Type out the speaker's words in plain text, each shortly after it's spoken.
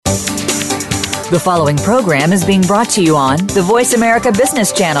The following program is being brought to you on the Voice America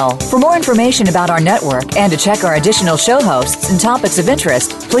Business Channel. For more information about our network and to check our additional show hosts and topics of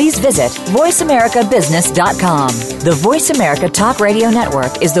interest, please visit voiceamericabusiness.com. The Voice America Talk Radio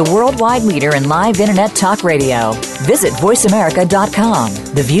Network is the worldwide leader in live Internet talk radio. Visit voiceamerica.com.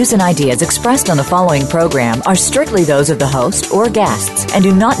 The views and ideas expressed on the following program are strictly those of the host or guests and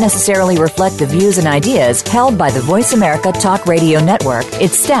do not necessarily reflect the views and ideas held by the Voice America Talk Radio Network,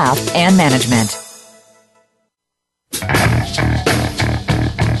 its staff, and management.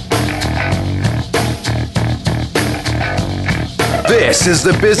 This is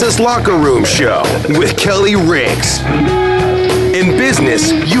the Business Locker Room Show with Kelly Riggs. In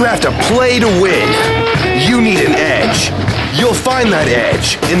business, you have to play to win. You need an edge. You'll find that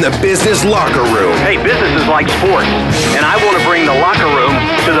edge in the Business Locker Room. Hey, business is like sports, and I want to bring the locker room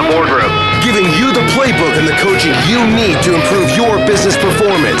to the boardroom. Giving you the playbook and the coaching you need to improve your business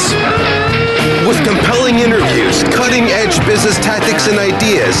performance. With compelling interviews, cutting-edge business tactics and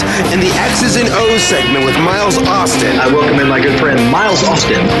ideas, and the X's and O's segment with Miles Austin. I welcome in my good friend, Miles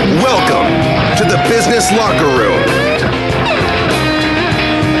Austin. Welcome to the Business Locker Room.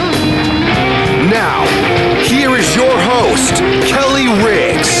 Now, here is your host, Kelly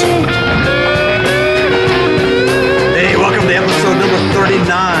Riggs. Hey, welcome to episode number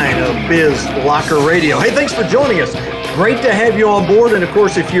 39 of Biz Locker Radio. Hey, thanks for joining us. Great to have you on board. And of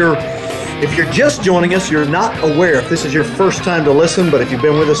course, if you're just joining us, you're not aware, if this is your first time to listen, but if you've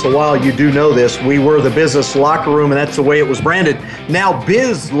been with us a while, you do know this. We were the Business Locker Room, and that's the way it was branded. Now,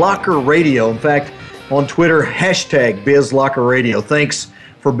 Biz Locker Radio. In fact, on Twitter, hashtag Biz Locker Radio. Thanks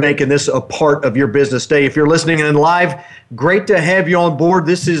for making this a part of your business day. If you're listening in live, great to have you on board.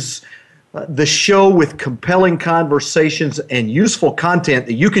 This is the show with compelling conversations and useful content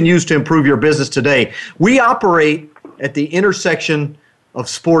that you can use to improve your business today. We operate at the intersection of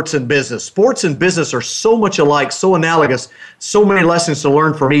sports and business. Sports and business are so much alike, so analogous, so many lessons to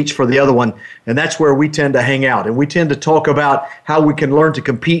learn from each for the other one, and that's where we tend to hang out. And we tend to talk about how we can learn to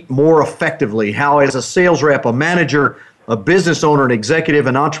compete more effectively, how as a sales rep, a manager, a business owner, an executive,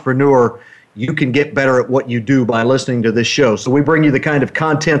 an entrepreneur, you can get better at what you do by listening to this show. So we bring you the kind of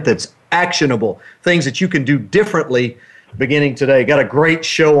content that's actionable, things that you can do differently beginning today. Got a great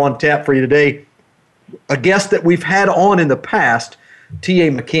show on tap for you today. A guest that we've had on in the past, T.A.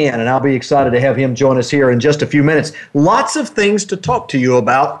 McCann, and I'll be excited to have him join us here in just a few minutes. Lots of things to talk to you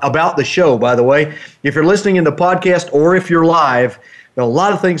about the show, by the way. If you're listening in the podcast or if you're live, there are a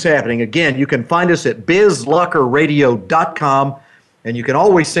lot of things happening. Again, you can find us at bizlockerradio.com, and you can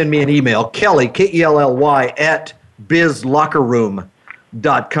always send me an email, Kelly, K-E-L-L-Y, at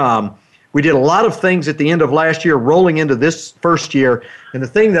bizlockerroom.com. We did a lot of things at the end of last year, rolling into this first year, and the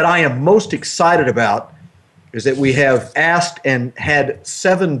thing that I am most excited about is that we have asked and had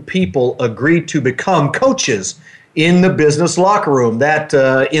 7 people agree to become coaches in the Business Locker Room. That,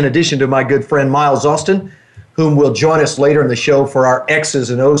 in addition to my good friend Miles Austin, whom will join us later in the show for our X's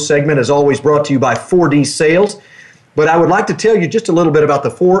and O's segment, as always brought to you by 4D Sales. But I would like to tell you just a little bit about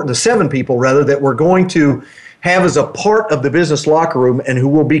the 7 people, rather, that we're going to have as a part of the Business Locker Room and who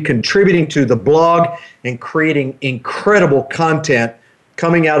will be contributing to the blog and creating incredible content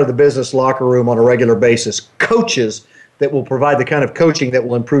coming out of the Business Locker Room on a regular basis. Coaches that will provide the kind of coaching that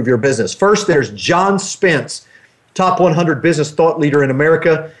will improve your business. First, there's John Spence, top 100 business thought leader in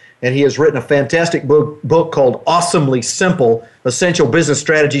America, and he has written a fantastic book called Awesomely Simple, Essential Business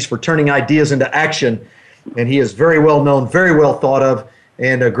Strategies for Turning Ideas into Action. And he is very well known, very well thought of,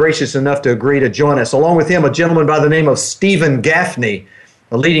 and gracious enough to agree to join us. Along with him, a gentleman by the name of Stephen Gaffney,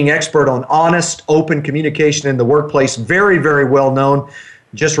 a leading expert on honest, open communication in the workplace, very, very well known.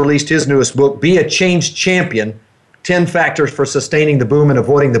 Just released his newest book, Be a Change Champion, 10 Factors for Sustaining the Boom and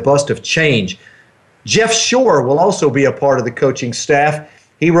Avoiding the Bust of Change. Jeff Shore will also be a part of the coaching staff.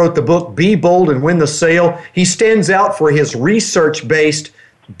 He wrote the book, Be Bold and Win the Sale. He stands out for his research-based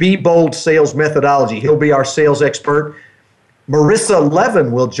Be Bold sales methodology. He'll be our sales expert. Marissa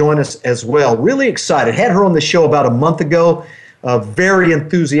Levin will join us as well. Really excited. Had her on the show about a month ago. A very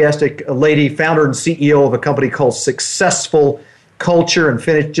enthusiastic lady, founder and CEO of a company called Successful Culture, and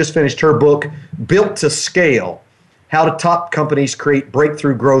just finished her book, Built to Scale, How to Top Companies Create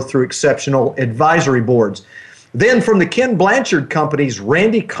Breakthrough Growth Through Exceptional Advisory Boards. Then from the Ken Blanchard Companies,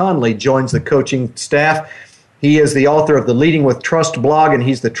 Randy Conley joins the coaching staff. He is the author of the Leading with Trust blog, and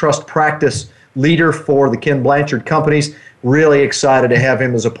he's the trust practice leader for the Ken Blanchard Companies. Really excited to have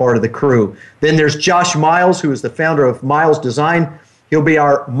him as a part of the crew. Then there's Josh Miles, who is the founder of Miles Design. He'll be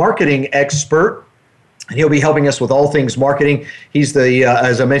our marketing expert, and he'll be helping us with all things marketing. He's the,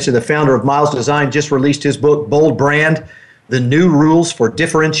 as I mentioned, the founder of Miles Design, just released his book, Bold Brand, the new rules for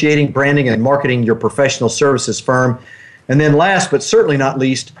differentiating, branding, and marketing your professional services firm. And then last but certainly not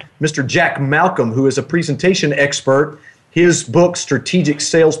least, Mr. Jack Malcolm, who is a presentation expert. His book, Strategic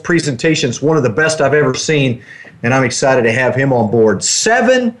Sales Presentations, one of the best I've ever seen, and I'm excited to have him on board.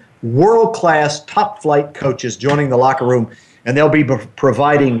 7 world-class, top-flight coaches joining the locker room, and they'll be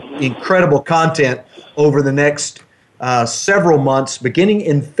providing incredible content over the next several months, beginning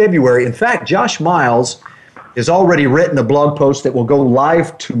in February. In fact, Josh Miles has already written a blog post that will go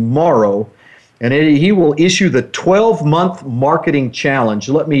live tomorrow, and he will issue the 12-month marketing challenge.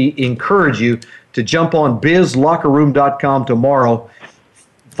 Let me encourage you to jump on bizlockerroom.com tomorrow.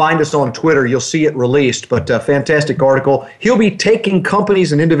 Find us on Twitter. You'll see it released, but a fantastic article. He'll be taking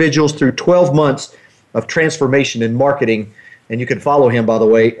companies and individuals through 12 months of transformation in marketing, and you can follow him, by the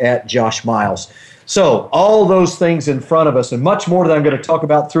way, at Josh Miles. So all those things in front of us and much more that I'm going to talk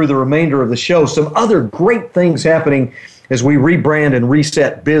about through the remainder of the show. Some other great things happening as we rebrand and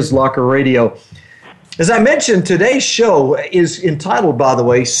reset BizLocker Radio. As I mentioned, today's show is entitled, by the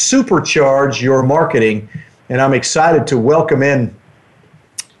way, Supercharge Your Marketing, and I'm excited to welcome in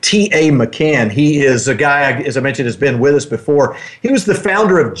T.A. McCann. He is a guy, as I mentioned, has been with us before. He was the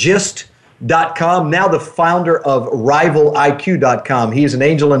founder of Gist.com, now the founder of RivalIQ.com. He is an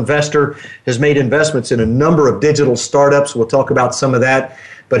angel investor, has made investments in a number of digital startups. We'll talk about some of that.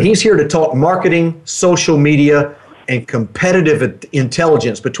 But he's here to talk marketing, social media, and competitive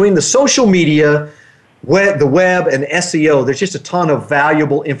intelligence. Between the social media, the web, and SEO, there's just a ton of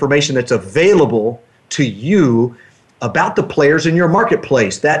valuable information that's available to you about the players in your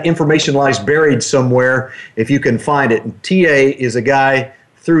marketplace. That information lies buried somewhere if you can find it. And TA is a guy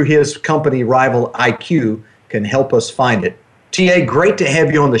through his company, Rival IQ, can help us find it. TA, great to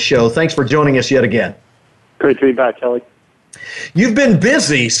have you on the show. Thanks for joining us yet again. Great to be back, Kelly. You've been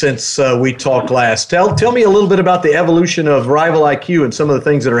busy since we talked last. Tell me a little bit about the evolution of Rival IQ and some of the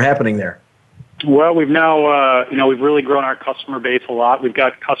things that are happening there. Well, we've now, we've really grown our customer base a lot. We've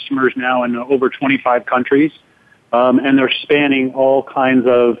got customers now in over 25 countries, and they're spanning all kinds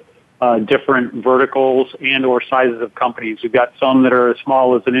of different verticals and or sizes of companies. We've got some that are as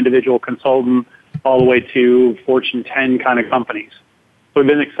small as an individual consultant all the way to Fortune 10 kind of companies. So we've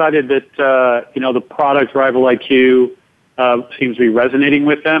been excited that, the product Rival IQ seems to be resonating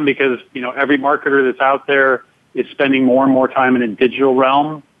with them because, every marketer that's out there is spending more and more time in a digital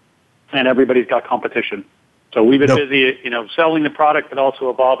realm, and everybody's got competition. So we've been busy, selling the product, but also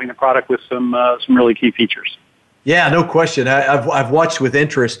evolving the product with some really key features. Yeah, no question. I've watched with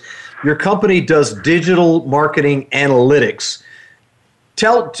interest. Your company does digital marketing analytics.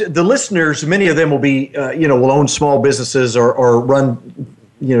 Tell the listeners, many of them will be, will own small businesses or run,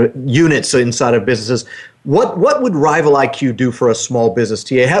 units inside of businesses. What would Rival IQ do for a small business,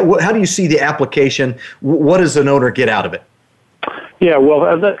 TA? How do you see the application? What does an owner get out of it? Yeah, well,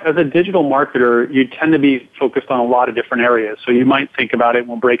 as a digital marketer, you tend to be focused on a lot of different areas. So you might think about it, and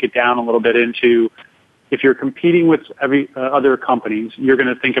we'll break it down a little bit into, if you're competing with other companies, you're going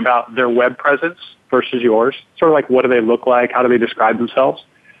to think about their web presence versus yours. Sort of like, what do they look like? How do they describe themselves?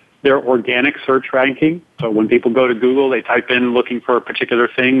 Their organic search ranking. So when people go to Google, they type in looking for a particular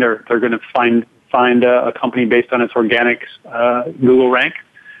thing. They're going to find a company based on its organic Google rank.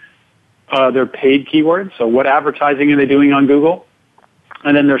 Their paid keywords. So what advertising are they doing on Google?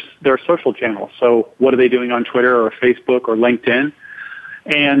 And then there's their social channels. So what are they doing on Twitter or Facebook or LinkedIn?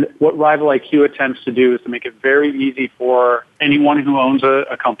 And what Rival IQ attempts to do is to make it very easy for anyone who owns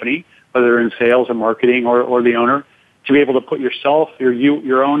a company, whether in sales or marketing or the owner, to be able to put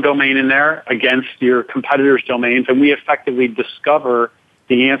your own domain in there against your competitors' domains, and we effectively discover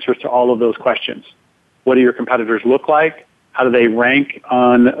the answers to all of those questions. What do your competitors look like? How do they rank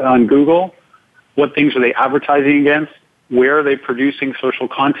on Google? What things are they advertising against? Where are they producing social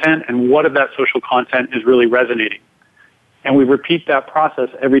content? And what of that social content is really resonating? And we repeat that process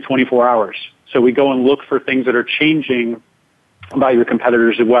every 24 hours. So we go and look for things that are changing about your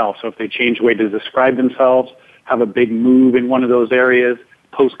competitors as well. So if they change the way to describe themselves, have a big move in one of those areas,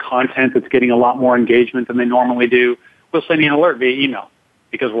 post content that's getting a lot more engagement than they normally do, we'll send you an alert via email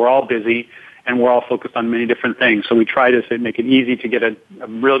because we're all busy and we're all focused on many different things. So we try to make it easy to get a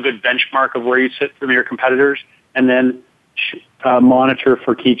real good benchmark of where you sit from your competitors and then monitor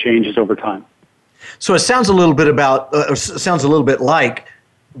for key changes over time. So it sounds a little bit like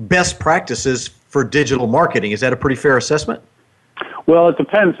best practices for digital marketing. Is that a pretty fair assessment? Well, it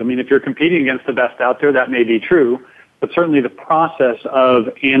depends. I mean, if you're competing against the best out there, that may be true. But certainly the process of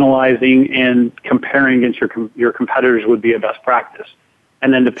analyzing and comparing against your competitors would be a best practice.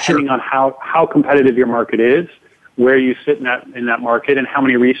 And then depending on how competitive your market is, where you sit in that market, and how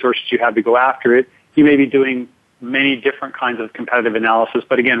many resources you have to go after it, you may be doing many different kinds of competitive analysis.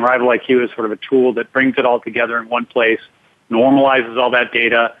 But again, Rival IQ is sort of a tool that brings it all together in one place, normalizes all that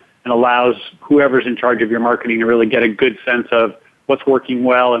data, and allows whoever's in charge of your marketing to really get a good sense of what's working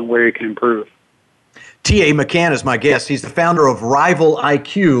well and where you can improve. T.A. McCann is my guest. He's the founder of Rival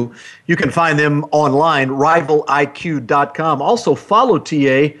IQ. You can find them online, rivaliq.com. Also follow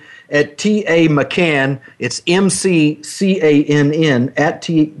T.A. at T.A. McCann. It's McCann at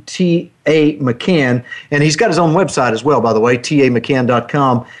T.A. McCann. And he's got his own website as well, by the way,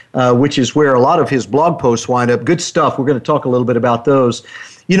 tamccann.com, which is where a lot of his blog posts wind up. Good stuff. We're going to talk a little bit about those.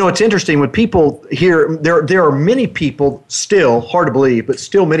 You know, it's interesting when people hear, there are many people still, hard to believe, but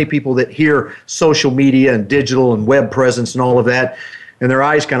still many people that hear social media and digital and web presence and all of that, and their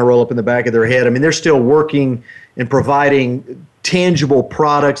eyes kind of roll up in the back of their head. I mean, they're still working and providing tangible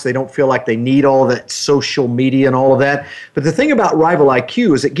products. They don't feel like they need all that social media and all of that. But the thing about Rival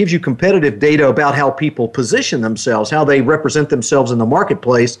IQ is it gives you competitive data about how people position themselves, how they represent themselves in the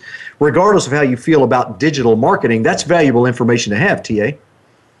marketplace, regardless of how you feel about digital marketing. That's valuable information to have, T.A.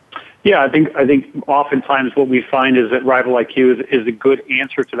 Yeah, I think oftentimes what we find is that Rival IQ is a good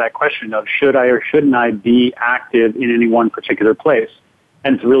answer to that question of should I or shouldn't I be active in any one particular place.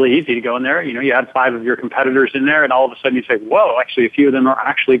 And it's really easy to go in there. You know, you add 5 of your competitors in there, and all of a sudden you say, whoa, actually a few of them are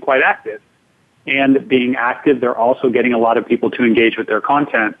actually quite active. And being active, they're also getting a lot of people to engage with their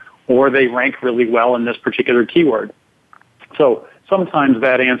content, or they rank really well in this particular keyword. So sometimes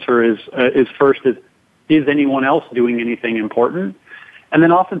that answer is anyone else doing anything important? And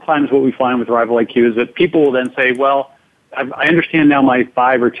then oftentimes what we find with Rival IQ is that people will then say, well, I understand now my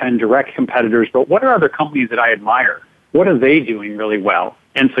 5 or 10 direct competitors, but what are other companies that I admire? What are they doing really well?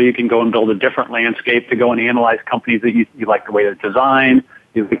 And so you can go and build a different landscape to go and analyze companies that you like the way they're designed,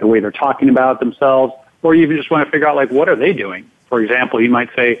 you like the way they're talking about themselves, or you even just want to figure out, like, what are they doing? For example, you might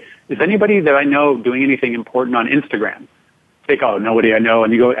say, is anybody that I know doing anything important on Instagram? Think, oh, nobody I know,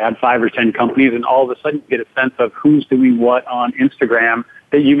 and you go add 5 or 10 companies, and all of a sudden you get a sense of who's doing what on Instagram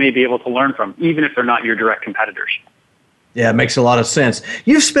that you may be able to learn from, even if they're not your direct competitors. Yeah, it makes a lot of sense.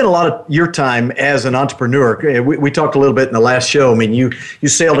 You've spent a lot of your time as an entrepreneur. We talked a little bit in the last show. I mean, you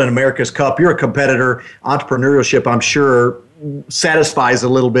sailed in America's Cup. You're a competitor. Entrepreneurship, I'm sure, satisfies a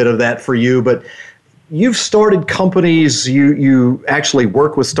little bit of that for you, but you've started companies, you actually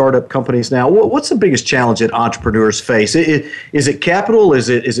work with startup companies now. What's the biggest challenge that entrepreneurs face? Is it capital? Is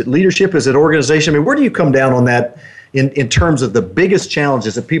it leadership? Is it organization? I mean, where do you come down on that in terms of the biggest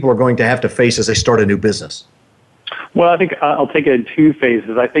challenges that people are going to have to face as they start a new business? Well, I think I'll take it in 2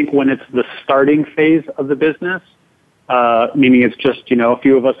 phases. I think when it's the starting phase of the business, meaning it's just, you know, a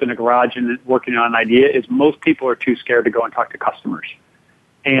few of us in a garage and working on an idea, is most people are too scared to go and talk to customers.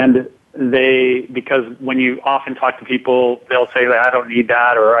 And because when you often talk to people, they'll say, I don't need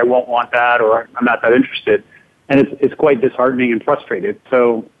that, or I won't want that, or I'm not that interested. And it's quite disheartening and frustrated.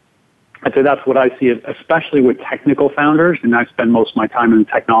 So I'd say that's what I see, especially with technical founders, and I spend most of my time in the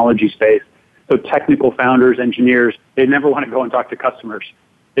technology space. So technical founders, engineers, they never want to go and talk to customers.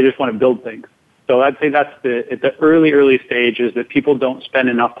 They just want to build things. So I'd say that's at the early stages that people don't spend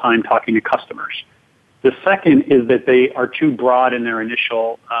enough time talking to customers. The second is that they are too broad in their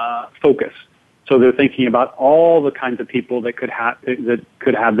initial focus. So they're thinking about all the kinds of people that could have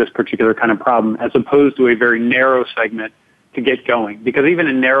this particular kind of problem, as opposed to a very narrow segment to get going. Because even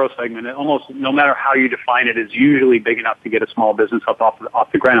a narrow segment, almost no matter how you define it, is usually big enough to get a small business up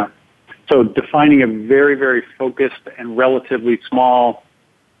off the ground. So defining a very, very focused and relatively small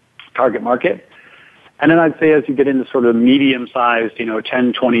target market. And then I'd say as you get into sort of medium-sized,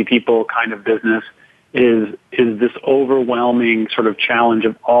 10, 20 people kind of business, is this overwhelming sort of challenge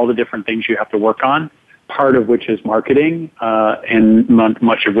of all the different things you have to work on, part of which is marketing, and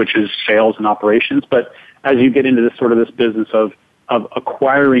much of which is sales and operations. But as you get into this business of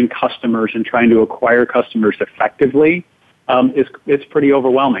acquiring customers and trying to acquire customers effectively, it's pretty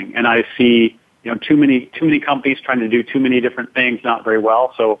overwhelming. And I see, too many companies trying to do too many different things not very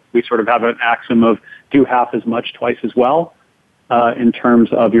well. So we sort of have an axiom of do half as much twice as well. In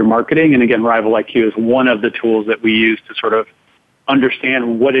terms of your marketing. And again, Rival IQ is one of the tools that we use to sort of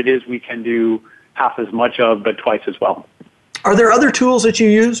understand what it is we can do half as much of, but twice as well. Are there other tools that you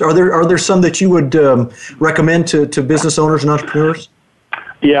use? Are there some that you would recommend to business owners and entrepreneurs?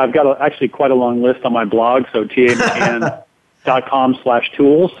 Yeah, I've got actually quite a long list on my blog, so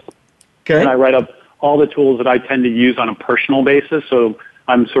tamccann.com/tools. Okay. And I write up all the tools that I tend to use on a personal basis. So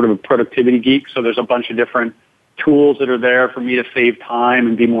I'm sort of a productivity geek, so there's a bunch of different tools that are there for me to save time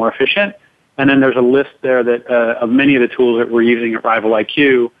and be more efficient. And then there's a list there that of many of the tools that we're using at Rival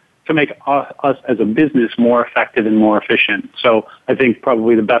IQ to make us as a business more effective and more efficient. So I think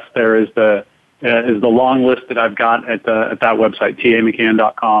probably the best there is the is the long list that I've got at that website,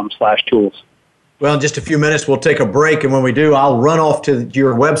 tamccann.com/tools. Well, in just a few minutes, we'll take a break, and when we do, I'll run off to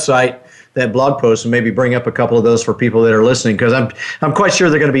your website, that blog post, and maybe bring up a couple of those for people that are listening, because I'm quite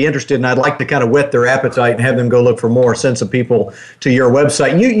sure they're going to be interested, and I'd like to kind of whet their appetite and have them go look for more, send some people to your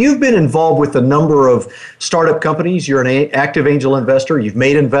website. You've been involved with a number of startup companies. You're an active angel investor. You've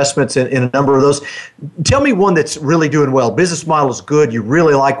made investments in a number of those. Tell me one that's really doing well. Business model is good. You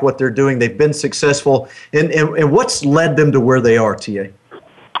really like what they're doing. They've been successful. And what's led them to where they are, TA?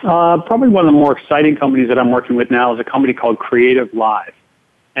 Probably one of the more exciting companies that I'm working with now is a company called Creative Live.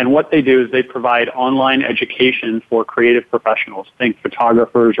 And what they do is they provide online education for creative professionals, think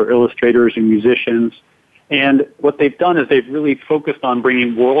photographers or illustrators and musicians. And what they've done is they've really focused on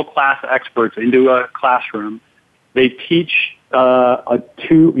bringing world-class experts into a classroom. They teach a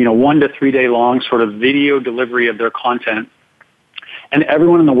 1 to 3 day long sort of video delivery of their content. And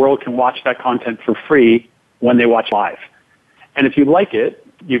everyone in the world can watch that content for free when they watch live. And if you like it,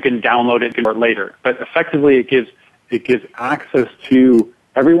 you can download it later. But effectively, it gives access to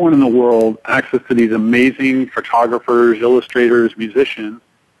everyone in the world, access to these amazing photographers, illustrators, musicians,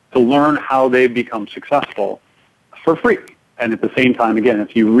 to learn how they've become successful for free. And at the same time, again,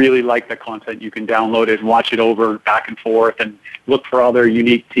 if you really like the content, you can download it and watch it over back and forth and look for other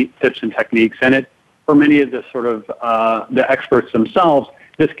unique tips and techniques. And for many of the sort of the experts themselves,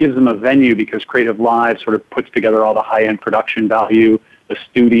 this gives them a venue because Creative Live sort of puts together all the high-end production value, the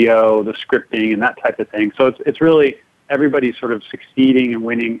studio, the scripting, and that type of thing. So it's really everybody's sort of succeeding and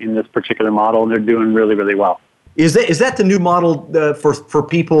winning in this particular model, and they're doing really, really well. Is that the new model for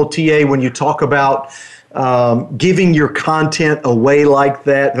people, TA, when you talk about giving your content away like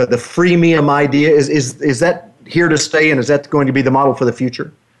that, the freemium idea? Is that here to stay, and is that going to be the model for the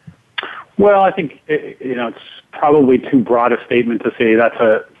future? Well, I think it's probably too broad a statement to say that's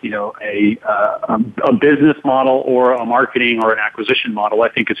a business model or a marketing or an acquisition model. I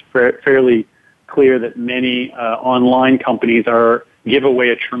think it's fairly clear that many online companies give away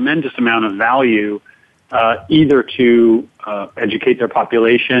a tremendous amount of value, either to educate their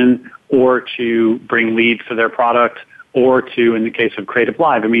population or to bring leads for their product, or to, in the case of Creative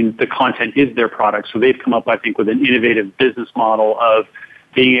Live, I mean, the content is their product. So they've come up, I think, with an innovative business model of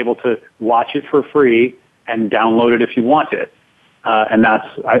being able to watch it for free and download it if you want it. And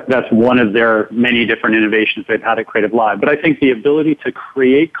that's one of their many different innovations they've had at Creative Live. But I think the ability to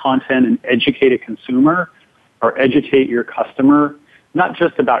create content and educate a consumer or educate your customer, not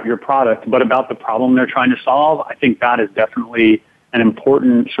just about your product, but about the problem they're trying to solve, I think that is definitely an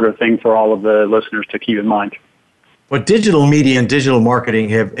important sort of thing for all of the listeners to keep in mind. Well, digital media and digital marketing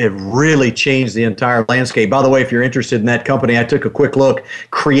have really changed the entire landscape. By the way, if you're interested in that company, I took a quick look,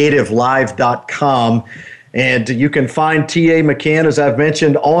 creativelive.com. And you can find T.A. McCann, as I've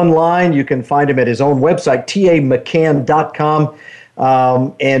mentioned, online. You can find him at his own website, tamccann.com,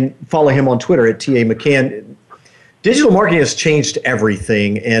 and follow him on Twitter at T.A. McCann. Digital marketing has changed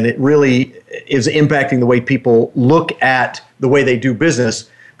everything, and it really is impacting the way people look at the way they do business.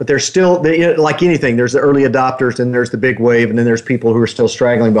 But there's still, like anything, there's the early adopters, and there's the big wave, and then there's people who are still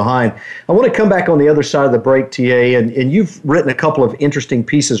straggling behind. I want to come back on the other side of the break, T.A., and you've written a couple of interesting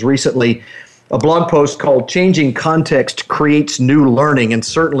pieces recently. A blog post called Changing Context Creates New Learning, and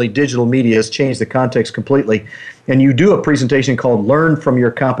certainly digital media has changed the context completely. And you do a presentation called Learn from Your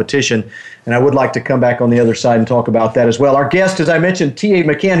Competition, and I would like to come back on the other side and talk about that as well. Our guest, as I mentioned, T.A.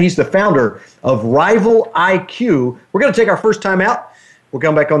 McCann, he's the founder of Rival IQ. We're going to take our first time out. We'll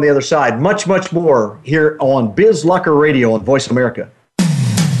come back on the other side. Much, much more here on Biz Locker Radio on Voice America.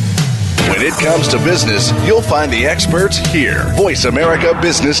 When it comes to business, you'll find the experts here. Voice America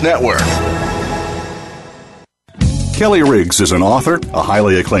Business Network. Kelly Riggs is an author, a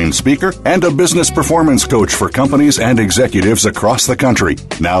highly acclaimed speaker, and a business performance coach for companies and executives across the country.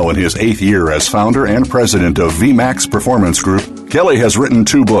 Now in his 8th year as founder and president of VMAX Performance Group, Kelly has written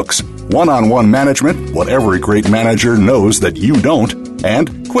 2 books, One-on-One Management, What Every Great Manager Knows That You Don't,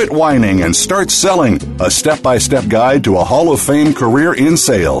 and Quit Whining and Start Selling, a step-by-step guide to a Hall of Fame career in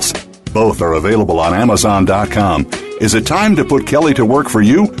sales. Both are available on Amazon.com. Is it time to put Kelly to work for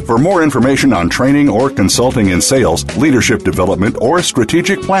you? For more information on training or consulting in sales, leadership development, or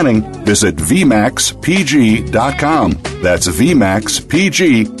strategic planning, visit VMAXPG.com. That's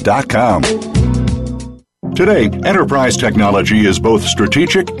VMAXPG.com. Today, enterprise technology is both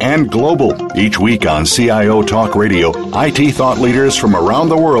strategic and global. Each week on CIO Talk Radio, IT thought leaders from around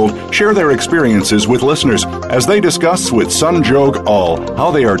the world share their experiences with listeners as they discuss with Sanjog Aul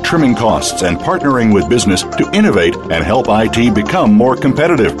how they are trimming costs and partnering with business to innovate and help IT become more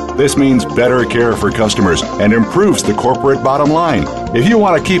competitive. This means better care for customers and improves the corporate bottom line. If you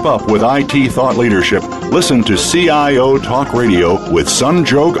want to keep up with IT thought leadership, listen to CIO Talk Radio with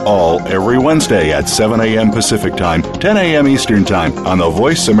Sanjog Aul every Wednesday at 7 a.m. Pacific Time, 10 a.m. Eastern Time on the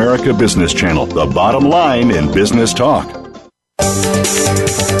Voice America Business Channel, the bottom line in business talk.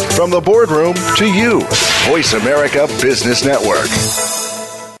 From the boardroom to you, Voice America Business Network.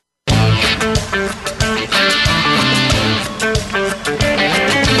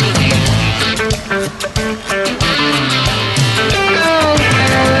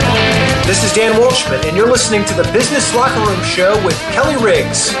 This is Dan Walshman, and you're listening to the Business Locker Room Show with Kelly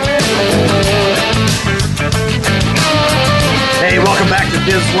Riggs. Hey, welcome back to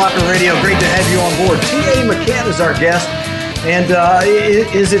Biz Locker Radio. Great to have you on board. T.A. McCann is our guest. And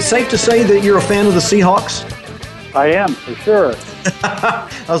is it safe to say that you're a fan of the Seahawks? I am, for sure. I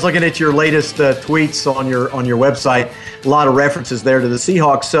was looking at your latest tweets on your website. A lot of references there to the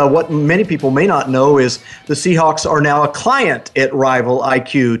Seahawks. What many people may not know is the Seahawks are now a client at Rival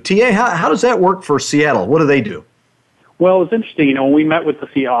IQ. TA, how does that work for Seattle? What do they do? Well, it's interesting. When we met with the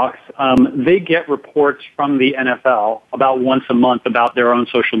Seahawks, they get reports from the NFL about once a month about their own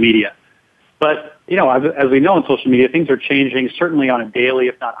social media. But, as we know in social media, things are changing certainly on a daily,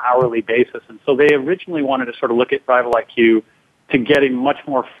 if not hourly basis. And so they originally wanted to sort of look at Rival IQ to get a much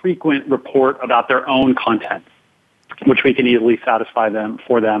more frequent report about their own content, which we can easily satisfy them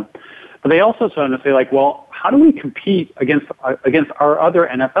for them. But they also started to say, well, how do we compete against our other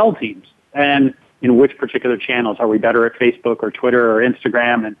NFL teams? And in which particular channels? Are we better at Facebook or Twitter or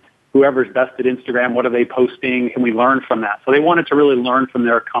Instagram? And whoever's best at Instagram, what are they posting? Can we learn from that? So they wanted to really learn from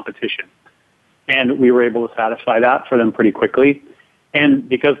their competition. And we were able to satisfy that for them pretty quickly. And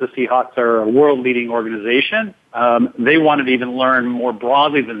because the Seahawks are a world-leading organization, they wanted to even learn more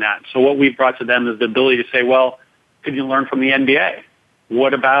broadly than that. So what we've brought to them is the ability to say, well, could you learn from the NBA?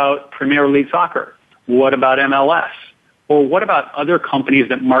 What about Premier League Soccer? What about MLS? Or what about other companies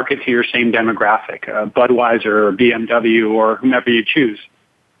that market to your same demographic, Budweiser or BMW or whomever you choose?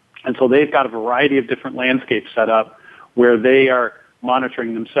 And so they've got a variety of different landscapes set up where they are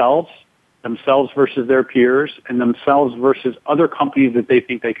monitoring themselves versus their peers, and themselves versus other companies that they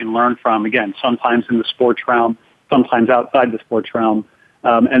think they can learn from, again, sometimes in the sports realm, sometimes outside the sports realm,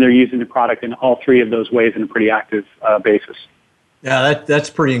 and they're using the product in all three of those ways in a pretty active basis. Yeah,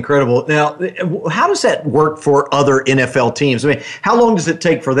 that's pretty incredible. Now, how does that work for other NFL teams? I mean, how long does it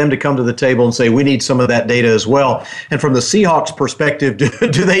take for them to come to the table and say, we need some of that data as well? And from the Seahawks perspective,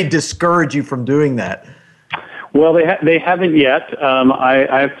 do they discourage you from doing that? Well, they haven't yet.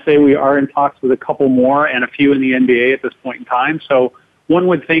 I have to say we are in talks with a couple more and a few in the NBA at this point in time. So one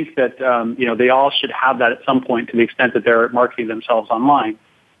would think that, they all should have that at some point to the extent that they're marketing themselves online.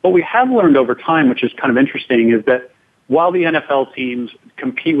 What we have learned over time, which is kind of interesting, is that while the NFL teams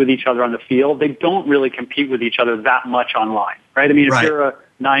compete with each other on the field, they don't really compete with each other that much online, right? I mean, if you're a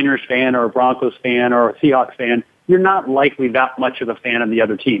Niners fan or a Broncos fan or a Seahawks fan, you're not likely that much of a fan of the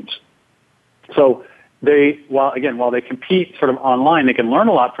other teams. So while they compete sort of online, they can learn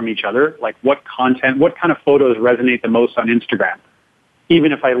a lot from each other, like what kind of photos resonate the most on Instagram.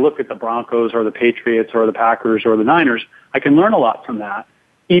 Even if I look at the Broncos or the Patriots or the Packers or the Niners, I can learn a lot from that,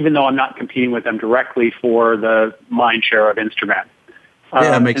 even though I'm not competing with them directly for the mind share of Instagram.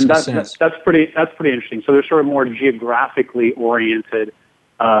 Yeah, that makes sense. That's pretty interesting. So they're sort of more geographically oriented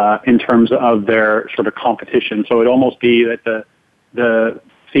in terms of their sort of competition. So it'd almost be that the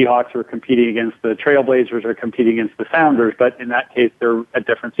Seahawks are competing against the Trailblazers or competing against the Sounders, but in that case, they're at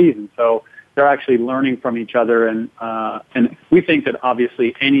different seasons. So they're actually learning from each other, and we think that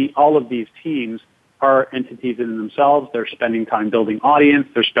obviously all of these teams are entities in themselves. They're spending time building audience.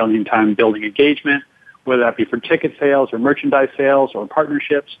 They're spending time building engagement, whether that be for ticket sales or merchandise sales or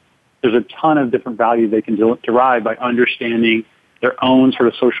partnerships. There's a ton of different value they can derive by understanding their own sort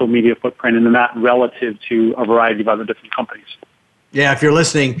of social media footprint and that relative to a variety of other different companies. Yeah, if you're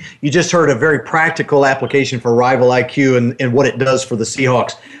listening, you just heard a very practical application for Rival IQ and what it does for the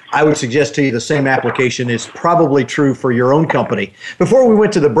Seahawks. I would suggest to you the same application is probably true for your own company. Before we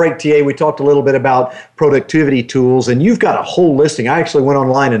went to the break, TA, we talked a little bit about productivity tools, and you've got a whole listing. I actually went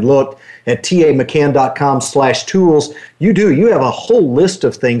online and looked at tamccann.com/tools. You have a whole list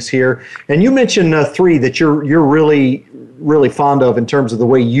of things here, and you mentioned three that you're really, really fond of in terms of the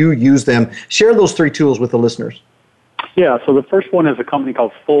way you use them. Share those three tools with the listeners. Yeah, so the first one is a company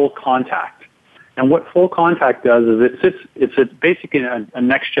called Full Contact. And what Full Contact does is it's basically a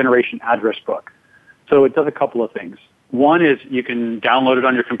next-generation address book. So it does a couple of things. One is you can download it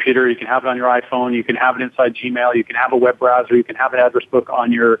on your computer, you can have it on your iPhone, you can have it inside Gmail, you can have a web browser, you can have an address book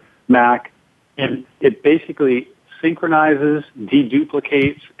on your Mac, and it basically synchronizes,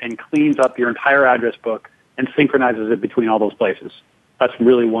 deduplicates, and cleans up your entire address book and synchronizes it between all those places. That's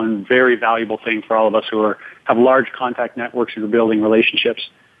really one very valuable thing for all of us who have large contact networks and are building relationships.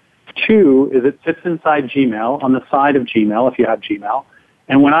 2 is it sits inside Gmail, on the side of Gmail, if you have Gmail.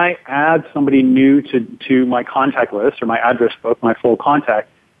 And when I add somebody new to my contact list or my address book, my full contact,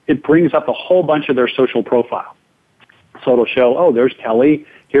 it brings up a whole bunch of their social profile. So it'll show, oh, there's Kelly.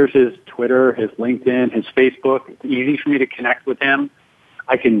 Here's his Twitter, his LinkedIn, his Facebook. It's easy for me to connect with him.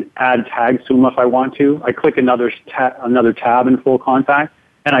 I can add tags to him if I want to. I click another tab in full contact,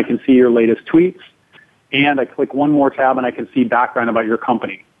 and I can see your latest tweets. And I click one more tab, and I can see background about your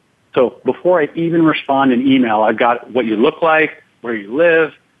company. So before I even respond in email, I've got what you look like, where you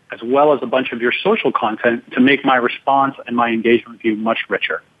live, as well as a bunch of your social content to make my response and my engagement with you much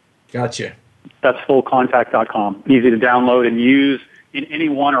richer. Gotcha. That's fullcontact.com. Easy to download and use in any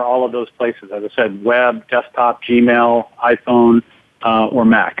one or all of those places. As I said, web, desktop, Gmail, iPhone, or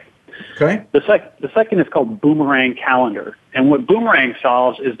Mac. Okay. The second is called Boomerang Calendar. And what Boomerang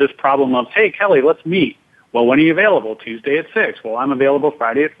solves is this problem of, hey, Kelly, let's meet. Well, when are you available? Tuesday at 6. Well, I'm available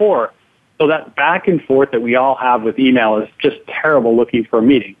Friday at 4. So that back and forth that we all have with email is just terrible looking for a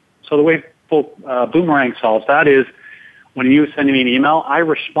meeting. So the way Boomerang solves that is when you send me an email, I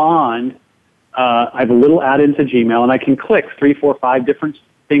respond. I have a little add-in to Gmail, and I can click 3, 4, 5 different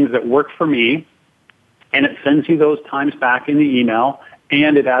things that work for me, and it sends you those times back in the email,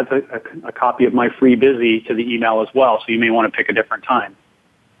 and it adds a copy of my free busy to the email as well, so you may want to pick a different time.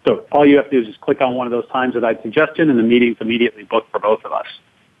 So all you have to do is just click on one of those times that I suggested, and the meeting's immediately booked for both of us.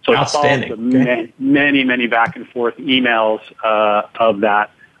 So it solves the many back and forth emails of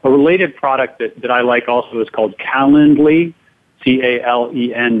that. A related product that I like also is called Calendly,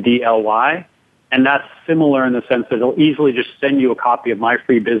 Calendly, and that's similar in the sense that it'll easily just send you a copy of my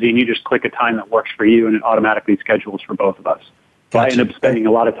free busy, and you just click a time that works for you, and it automatically schedules for both of us. So I end up spending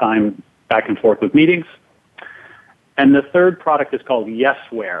a lot of time back and forth with meetings. And the third product is called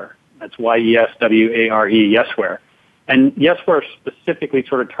Yesware. That's Yesware, Yesware. And Yesware is specifically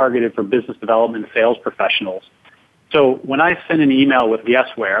sort of targeted for business development sales professionals. So when I send an email with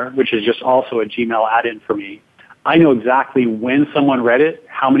Yesware, which is just also a Gmail add-in for me, I know exactly when someone read it,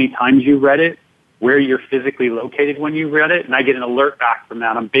 how many times you read it, where you're physically located when you read it, and I get an alert back from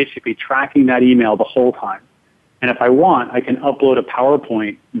that. I'm basically tracking that email the whole time. And if I want, I can upload a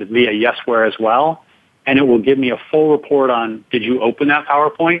PowerPoint via Yesware as well, and it will give me a full report on, did you open that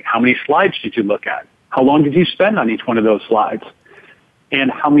PowerPoint? How many slides did you look at? How long did you spend on each one of those slides?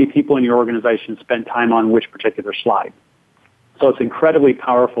 And how many people in your organization spend time on which particular slide? So it's incredibly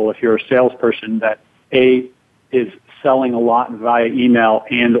powerful if you're a salesperson that, A, is selling a lot via email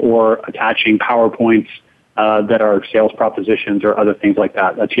and or attaching PowerPoints that are sales propositions or other things like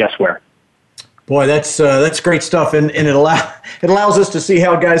that. That's Yesware. Boy, that's great stuff, and it allows us to see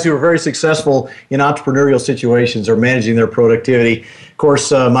how guys who are very successful in entrepreneurial situations are managing their productivity. Of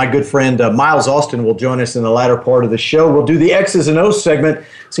course, my good friend Miles Austin will join us in the latter part of the show. We'll do the X's and O's segment.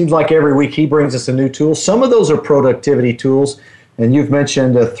 Seems like every week he brings us a new tool. Some of those are productivity tools, and you've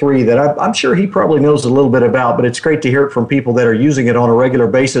mentioned 3 that I'm sure he probably knows a little bit about, but it's great to hear it from people that are using it on a regular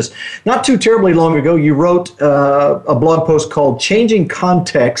basis. Not too terribly long ago, you wrote a blog post called Changing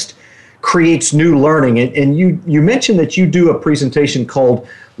Context Creates New Learning. And you mentioned that you do a presentation called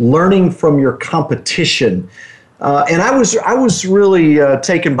Learning from Your Competition. And I was really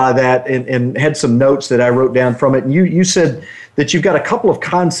taken by that and had some notes that I wrote down from it. And you said that you've got a couple of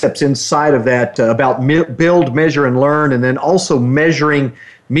concepts inside of that about build, measure, and learn, and then also measuring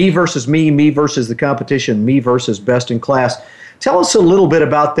me versus the competition, me versus best in class. Tell us a little bit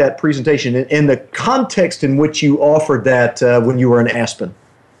about that presentation and the context in which you offered that when you were in Aspen.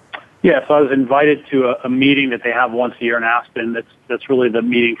 Yeah, so I was invited to a meeting that they have once a year in Aspen. That's really the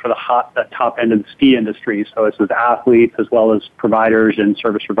meeting for the top end of the ski industry. So it's with athletes as well as providers and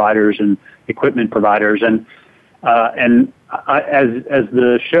service providers and equipment providers. And as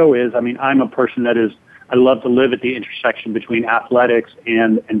the show is, I mean, I'm a person I love to live at the intersection between athletics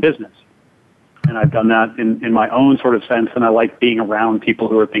and business. And I've done that in my own sort of sense, and I like being around people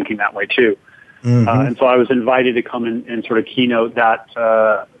who are thinking that way too. Mm-hmm. And so I was invited to come and sort of keynote that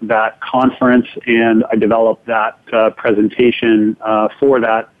conference, and I developed that presentation for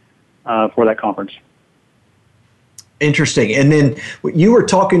that conference. Interesting. And then you were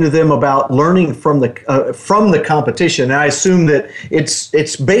talking to them about learning from the competition. And I assume that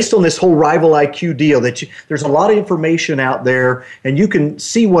it's based on this whole rival IQ deal, that there's a lot of information out there, and you can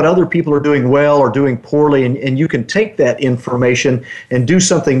see what other people are doing well or doing poorly, and you can take that information and do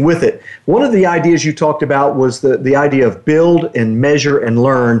something with it. One of the ideas you talked about was the idea of build and measure and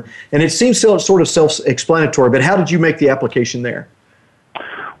learn. And it seems sort of self-explanatory, but how did you make the application there?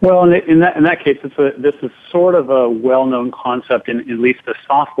 Well, in that case, this is sort of a well-known concept in at least the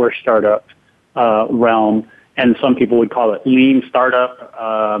software startup realm, and some people would call it lean startup.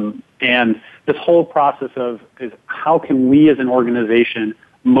 And this whole process is how can we as an organization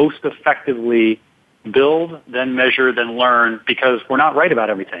most effectively build, then measure, then learn, because we're not right about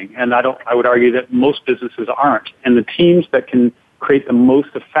everything. And I would argue that most businesses aren't. And the teams that can create the most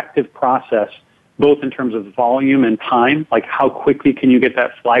effective process, both in terms of volume and time, like how quickly can you get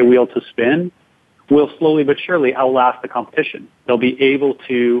that flywheel to spin, will slowly but surely outlast the competition. They'll be able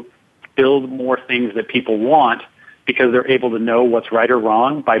to build more things that people want because they're able to know what's right or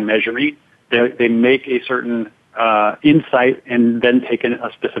wrong by measuring. They make a certain insight and then take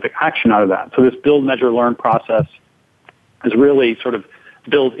a specific action out of that. So this build, measure, learn process is really sort of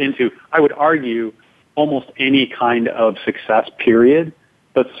built into, I would argue, almost any kind of success period,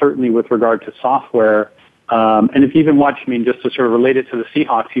 but certainly with regard to software. And if you even watch, just to sort of relate it to the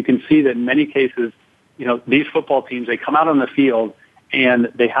Seahawks, you can see that in many cases, these football teams, they come out on the field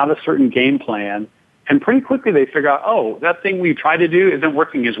and they have a certain game plan, and pretty quickly they figure out, oh, that thing we tried to do isn't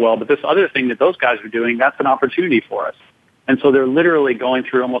working as well, but this other thing that those guys are doing, that's an opportunity for us. And so they're literally going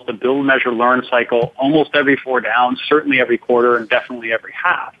through almost a build, measure, learn cycle almost every 4 downs, certainly every quarter, and definitely every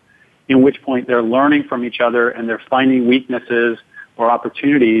half, in which point they're learning from each other and they're finding weaknesses or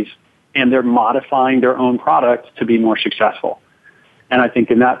opportunities, and they're modifying their own product to be more successful. And I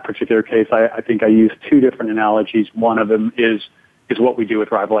think in that particular case, I think I use 2 different analogies. One of them is what we do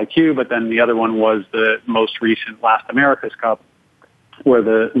with Rival IQ, but then the other one was the most recent last America's Cup, where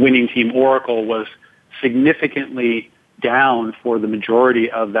the winning team Oracle was significantly down for the majority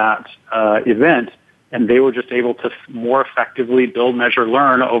of that event, and they were just able to more effectively build, measure,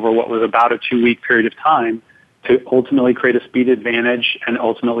 learn over what was about a 2-week period of time to ultimately create a speed advantage and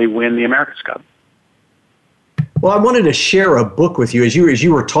ultimately win the America's Cup. Well, I wanted to share a book with you. As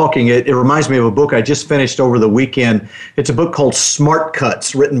you were talking, it reminds me of a book I just finished over the weekend. It's a book called Smart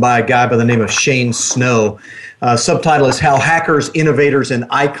Cuts, written by a guy by the name of Shane Snow. Subtitle is How Hackers, Innovators, and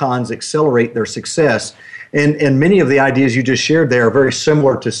Icons Accelerate Their Success. And many of the ideas you just shared there are very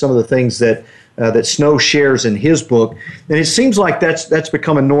similar to some of the things that Snow shares in his book. And it seems like that's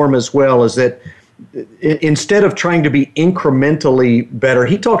become a norm as well, is that instead of trying to be incrementally better,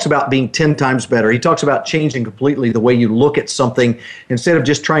 he talks about being 10 times better. He talks about changing completely the way you look at something instead of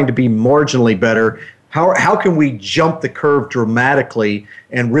just trying to be marginally better. How can we jump the curve dramatically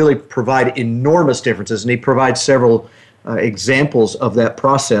and really provide enormous differences? And he provides several examples of that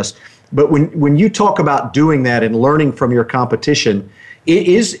process. But when you talk about doing that and learning from your competition,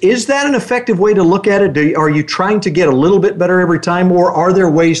 is that an effective way to look at it? Are you trying to get a little bit better every time, or are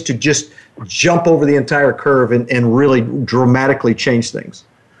there ways to just jump over the entire curve and really dramatically change things?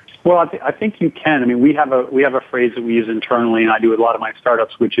 Well, I think you can. We have a phrase that we use internally, and I do with a lot of my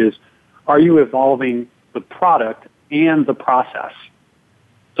startups, which is, are you evolving the product and the process?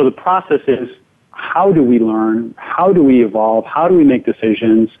 So the process is, how do we learn? How do we evolve? How do we make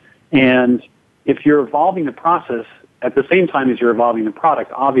decisions? And if you're evolving the process at the same time as you're evolving the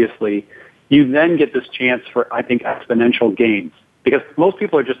product, obviously, you then get this chance for, I think, exponential gains. Because most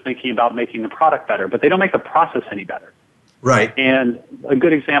people are just thinking about making the product better, but they don't make the process any better. Right. And a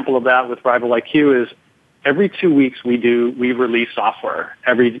good example of that with Rival IQ is every 2 weeks we release software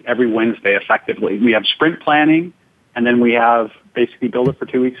every Wednesday effectively. We have sprint planning, and then we have basically build it for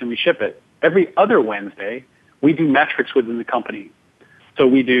 2 weeks and we ship it. Every other Wednesday, we do metrics within the company. So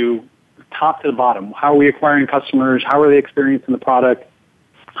we do top to the bottom. How are we acquiring customers? How are they experiencing the product?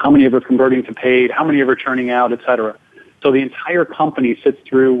 How many of are converting to paid? How many of are churning out, et cetera? So the entire company sits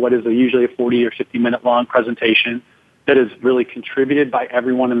through what is usually a 40 or 50-minute long presentation that is really contributed by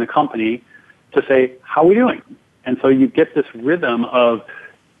everyone in the company to say, how are we doing? And so you get this rhythm of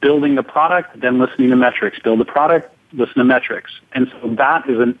building the product, then listening to metrics. Build the product, listen to metrics. And so that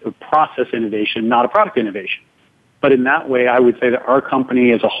is a process innovation, not a product innovation. But in that way, I would say that our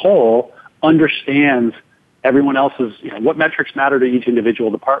company as a whole understands everyone else's, what metrics matter to each individual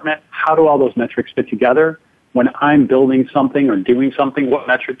department. How do all those metrics fit together? When I'm building something or doing something, what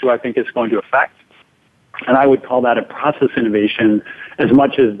metric do I think it's going to affect? And I would call that a process innovation as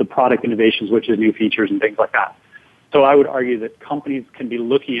much as the product innovations, which is new features and things like that. So I would argue that companies can be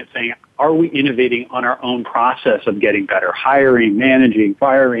looking at saying, are we innovating on our own process of getting better? Hiring, managing,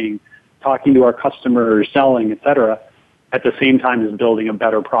 firing, talking to our customers, selling, et cetera, at the same time as building a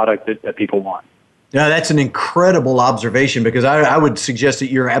better product that people want. Yeah, that's an incredible observation, because I would suggest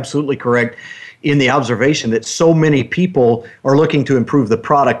that you're absolutely correct in the observation that so many people are looking to improve the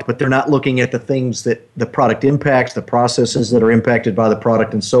product, but they're not looking at the things that the product impacts, the processes that are impacted by the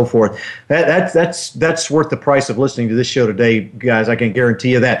product, and so forth. That's worth the price of listening to this show today, guys. I can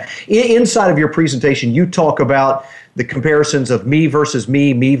guarantee you that. Inside of your presentation, you talk about the comparisons of me versus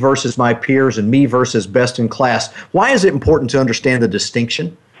me versus my peers, and me versus best in class. Why is it important to understand the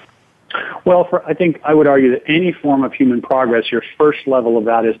distinction? Well, I think I would argue that any form of human progress, your first level of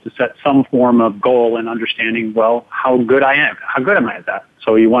that is to set some form of goal and understanding, well, how good I am. How good am I at that?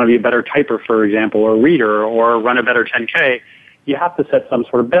 So you want to be a better typer, for example, or reader, or run a better 10K. You have to set some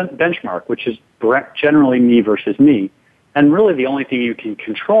sort of benchmark, which is generally me versus me. And really the only thing you can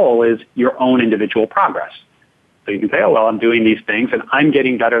control is your own individual progress. So you can say, oh, well, I'm doing these things, and I'm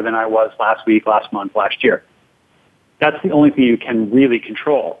getting better than I was last week, last month, last year. That's the only thing you can really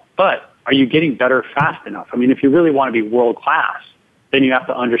control. But are you getting better fast enough? I mean, if you really want to be world class, then you have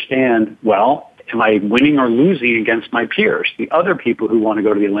to understand, well, am I winning or losing against my peers, the other people who want to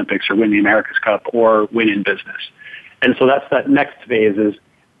go to the Olympics or win the America's Cup or win in business? And so that's that next phase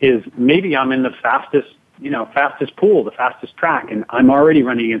is maybe I'm in the fastest pool, the fastest track, and I'm already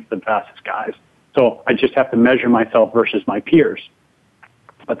running against the fastest guys. So I just have to measure myself versus my peers.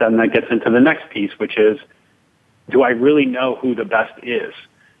 But then that gets into the next piece, which is, do I really know who the best is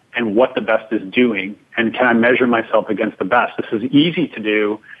and what the best is doing? And can I measure myself against the best? This is easy to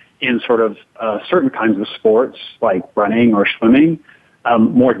do in sort of certain kinds of sports like running or swimming,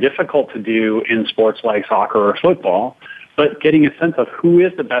 more difficult to do in sports like soccer or football, but getting a sense of who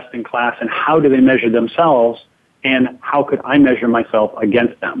is the best in class and how do they measure themselves and how could I measure myself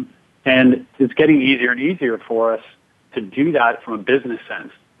against them? And it's getting easier and easier for us to do that from a business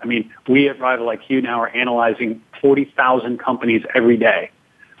sense. I mean, we at Rival IQ now are analyzing 40,000 companies every day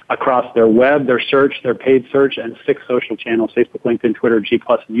across their web, their search, their paid search, and 6 social channels, Facebook, LinkedIn, Twitter, G+,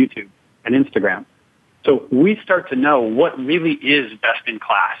 and YouTube, and Instagram. So we start to know what really is best in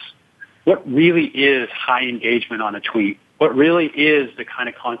class, what really is high engagement on a tweet, what really is the kind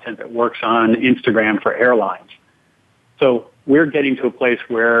of content that works on Instagram for airlines. So we're getting to a place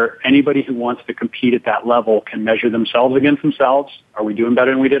where anybody who wants to compete at that level can measure themselves against themselves. Are we doing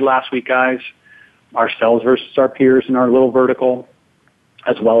better than we did last week, guys? Ourselves versus our peers in our little vertical,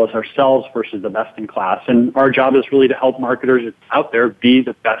 as well as ourselves versus the best in class. And our job is really to help marketers out there be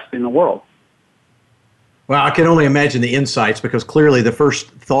the best in the world. Well, I can only imagine the insights, because clearly the first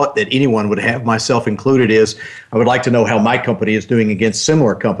thought that anyone would have, myself included, is I would like to know how my company is doing against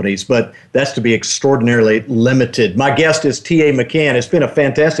similar companies, but that's to be extraordinarily limited. My guest is T.A. McCann. It's been a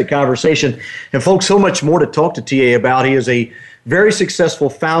fantastic conversation. And folks, so much more to talk to T.A. about. He is a very successful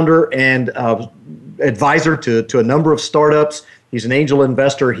founder and advisor to a number of startups. He's an angel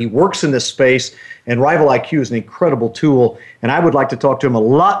investor. He works in this space, and Rival IQ is an incredible tool. And I would like to talk to him a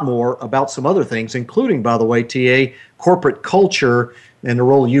lot more about some other things, including, by the way, TA, corporate culture and the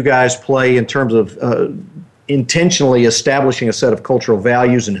role you guys play in terms of intentionally establishing a set of cultural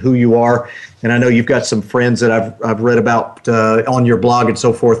values and who you are. And I know you've got some friends that I've read about on your blog and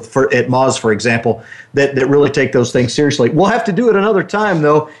so forth, at Moz, for example, that really take those things seriously. We'll have to do it another time,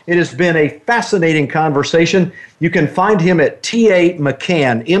 though. It has been a fascinating conversation. You can find him at T.A.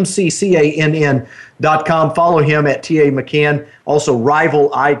 McCann, McCann.com. Follow him at T.A. McCann, also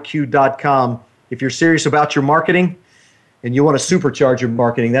RivalIQ.com. If you're serious about your marketing and you want to supercharge your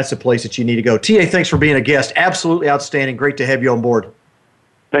marketing, that's the place that you need to go. T.A., thanks for being a guest. Absolutely outstanding. Great to have you on board.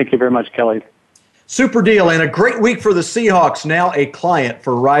 Thank you very much, Kelly. Super deal, and a great week for the Seahawks, now a client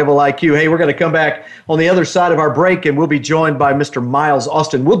for Rival IQ. Hey, we're going to come back on the other side of our break, and we'll be joined by Mr. Miles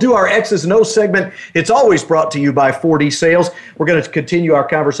Austin. We'll do our X's and O's segment. It's always brought to you by 4D Sales. We're going to continue our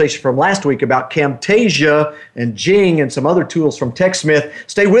conversation from last week about Camtasia and Jing and some other tools from TechSmith.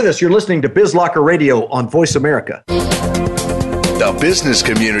 Stay with us. You're listening to BizLocker Radio on Voice America. The business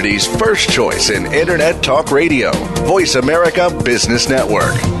community's first choice in Internet Talk Radio. Voice America Business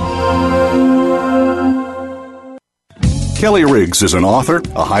Network. Kelly Riggs is an author,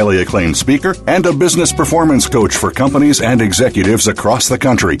 a highly acclaimed speaker, and a business performance coach for companies and executives across the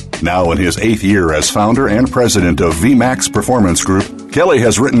country. Now in his 8th year as founder and president of VMAX Performance Group, Kelly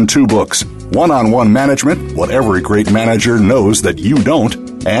has written 2 books, One-on-One Management, What Every Great Manager Knows That You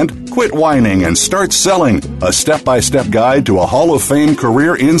Don't, and Quit Whining and Start Selling, a step-by-step guide to a Hall of Fame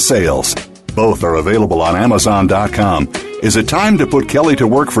career in sales. Both are available on Amazon.com. Is it time to put Kelly to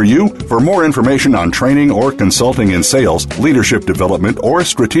work for you? For more information on training or consulting in sales, leadership development, or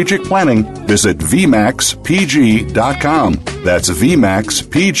strategic planning, visit VMAXPG.com. That's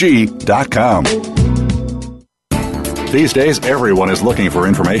VMAXPG.com. These days, everyone is looking for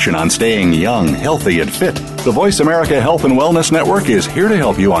information on staying young, healthy, and fit. The Voice America Health and Wellness Network is here to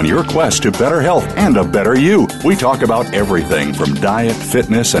help you on your quest to better health and a better you. We talk about everything from diet,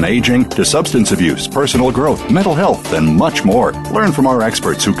 fitness, and aging to substance abuse, personal growth, mental health, and much more. Learn from our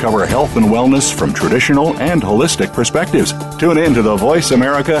experts who cover health and wellness from traditional and holistic perspectives. Tune in to the Voice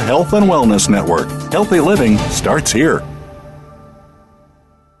America Health and Wellness Network. Healthy living starts here.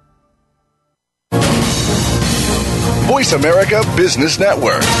 Voice America Business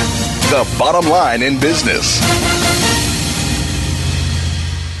Network, the bottom line in business.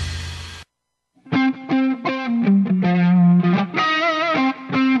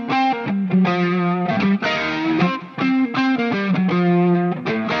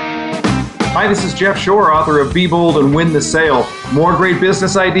 Hi, this is Jeff Shore, author of Be Bold and Win the Sale. More great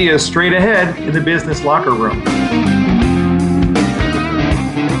business ideas straight ahead in the Business Locker Room.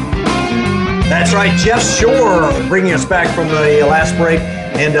 That's right, Jeff Shore bringing us back from the last break.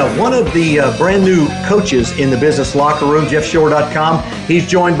 And one of the brand new coaches in the Business Locker Room, JeffShore.com. He's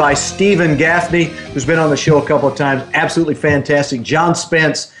joined by Stephen Gaffney, who's been on the show a couple of times. Absolutely fantastic. John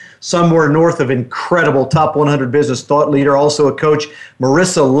Spence, somewhere north of incredible, top 100 business thought leader, also a coach.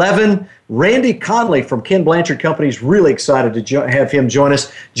 Marissa Levin, Randy Conley from Ken Blanchard Companies, really excited to have him join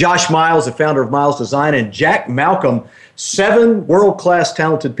us. Josh Miles, the founder of Miles Design, and Jack Malcolm, 7 world-class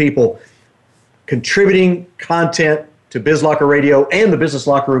talented people contributing content to BizLocker Radio and the Business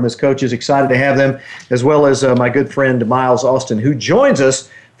Locker Room as coaches. Excited to have them, as well as my good friend Miles Austin, who joins us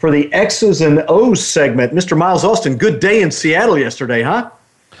for the X's and O's segment. Mr. Miles Austin, good day in Seattle yesterday, huh?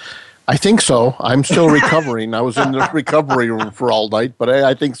 I think so. I'm still recovering. I was in the recovery room for all night, but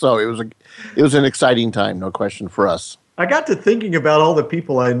I think so. It was an exciting time, no question, for us. I got to thinking about all the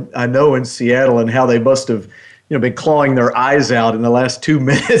people I know in Seattle and how they must have been clawing their eyes out in the last 2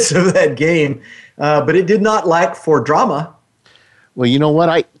 minutes of that game. But it did not lack for drama. Well, you know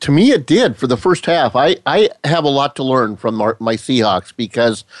what? To me, it did for the first half. I have a lot to learn from my Seahawks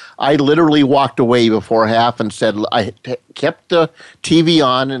because I literally walked away before half and said I kept the TV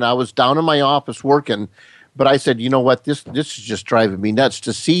on and I was down in my office working. But I said, you know what? This is just driving me nuts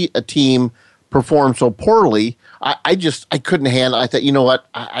to see a team perform so poorly. I couldn't handle it. I thought, you know what?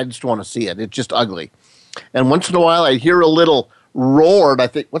 I just want to see it. It's just ugly. And once in a while, I'd hear a little roared. I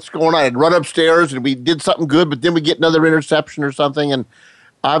think, what's going on? I'd run upstairs and we did something good, but then we get another interception or something. And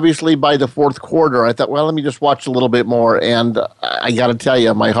obviously by the fourth quarter, I thought, well, let me just watch a little bit more. And I got to tell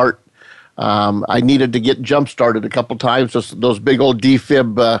you, my heart, I needed to get jump started a couple times, those big old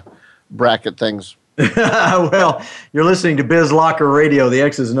defib bracket things. Well, you're listening to Biz Locker Radio, the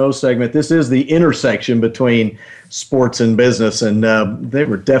X's and O's segment. This is the intersection between sports and business, and they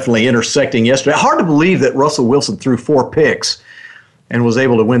were definitely intersecting yesterday. Hard to believe that Russell Wilson threw 4 picks and was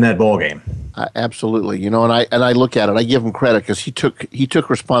able to win that ball game. Absolutely, and I look at it. I give him credit because he took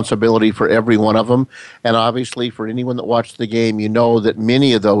responsibility for every one of them, and obviously for anyone that watched the game, you know that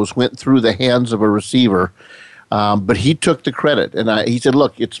many of those went through the hands of a receiver. But he took the credit, and he said,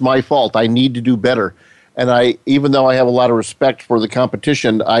 "Look, it's my fault. I need to do better." And even though I have a lot of respect for the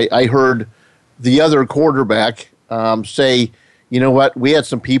competition, I heard the other quarterback say, "You know what? We had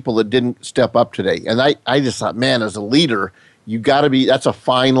some people that didn't step up today." And I just thought, man, as a leader, you got to be. That's a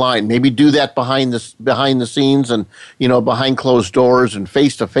fine line. Maybe do that behind the scenes and behind closed doors and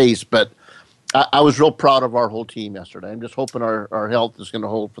face to face. But I was real proud of our whole team yesterday. I'm just hoping our health is going to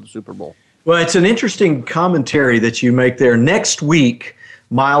hold for the Super Bowl. Well, it's an interesting commentary that you make there. Next week,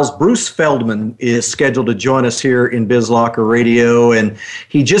 Miles, Bruce Feldman is scheduled to join us here in BizLocker Radio, and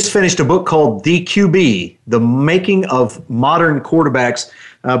he just finished a book called DQB, The Making of Modern Quarterbacks.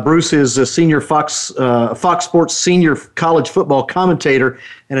 Bruce is a senior Fox Sports senior college football commentator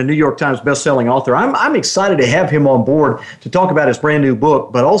and a New York Times bestselling author. I'm excited to have him on board to talk about his brand new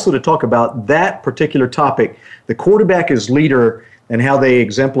book, but also to talk about that particular topic, the quarterback as leader, and how they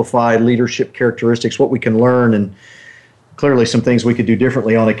exemplify leadership characteristics, what we can learn, and clearly some things we could do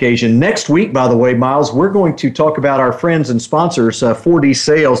differently on occasion. Next week, by the way, Miles, we're going to talk about our friends and sponsors, 4D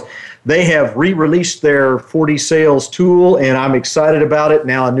Sales. They have re-released their 4D Sales tool, and I'm excited about it.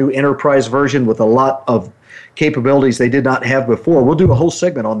 Now a new enterprise version with a lot of capabilities they did not have before. We'll do a whole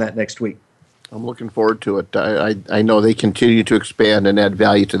segment on that next week. I'm looking forward to it. I know they continue to expand and add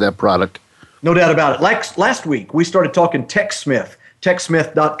value to that product. No doubt about it. Last week, we started talking TechSmith.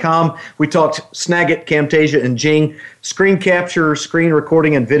 TechSmith.com. We talked Snagit, Camtasia, and Jing, screen capture, screen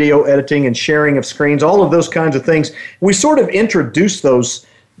recording, and video editing and sharing of screens, all of those kinds of things. We sort of introduced those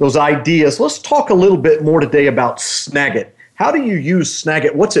ideas. Let's talk a little bit more today about Snagit. How do you use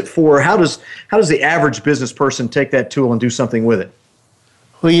Snagit? What's it for? How does the average business person take that tool and do something with it?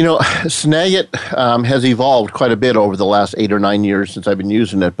 Well, Snagit has evolved quite a bit over the last 8 or 9 years since I've been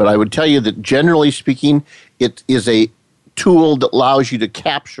using it. But I would tell you that generally speaking, it is a tool that allows you to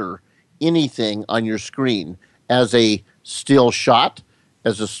capture anything on your screen as a still shot,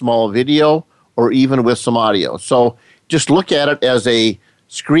 as a small video, or even with some audio. So just look at it as a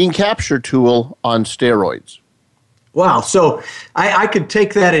screen capture tool on steroids. Wow. So I could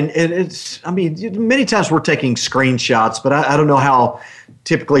take that and many times we're taking screenshots, but I don't know how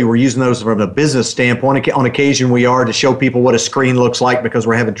typically we're using those from a business standpoint. On occasion we are to show people what a screen looks like because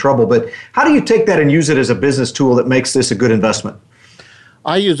we're having trouble. But how do you take that and use it as a business tool that makes this a good investment?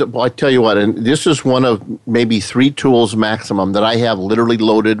 I use it, well, I tell you what, and this is one of maybe 3 tools maximum that I have literally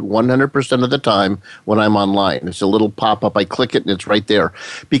loaded 100% of the time when I'm online. It's a little pop-up, I click it, and it's right there.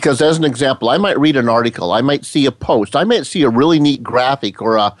 Because as an example, I might read an article, I might see a post, I might see a really neat graphic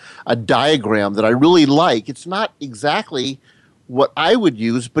or a diagram that I really like. It's not exactly what I would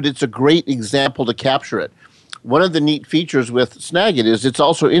use, but it's a great example to capture it. One of the neat features with Snagit is it's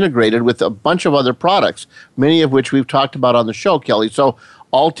also integrated with a bunch of other products, many of which we've talked about on the show, Kelly. So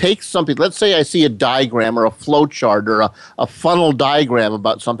I'll take something, let's say I see a diagram or a flow chart or a funnel diagram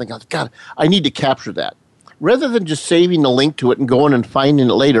about something. God, I need to capture that. Rather than just saving the link to it and going and finding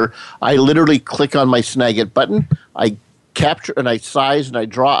it later, I literally click on my Snagit button, I capture and I size and I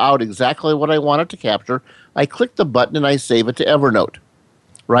draw out exactly what I want it to capture. I click the button and I save it to Evernote,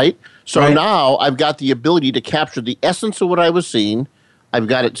 right? So now I've got the ability to capture the essence of what I was seeing. I've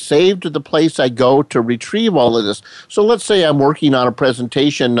got it saved to the place I go to retrieve all of this. So let's say I'm working on a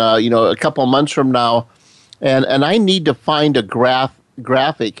presentation, a couple of months from now, and I need to find a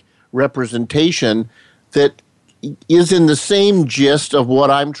graphic representation that is in the same gist of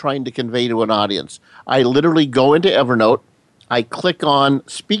what I'm trying to convey to an audience. I literally go into Evernote, I click on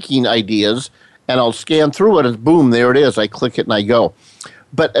speaking ideas, and I'll scan through it, and boom, there it is. I click it and I go.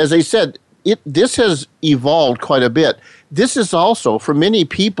 But as I said, this has evolved quite a bit. This is also, for many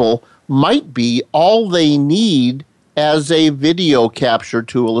people, might be all they need as a video capture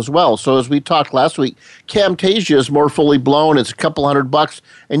tool as well. So as we talked last week, Camtasia is more fully blown. It's a couple $100,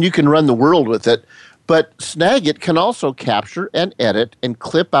 and you can run the world with it. But Snagit can also capture and edit and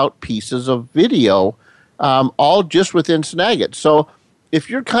clip out pieces of video, all just within Snagit. So if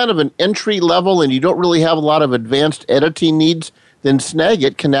you're kind of an entry level and you don't really have a lot of advanced editing needs, then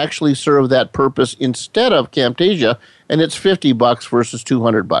Snagit can actually serve that purpose instead of Camtasia, and it's $50 versus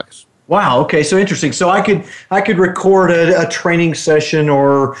 $200. Wow. Okay. So interesting. So I could record a training session,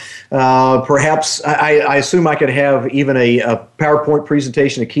 or perhaps I assume I could have even a PowerPoint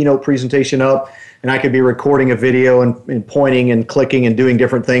presentation, a keynote presentation up, and I could be recording a video and pointing and clicking and doing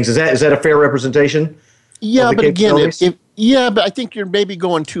different things. Is that a fair representation? Yeah, but again, but I think you're maybe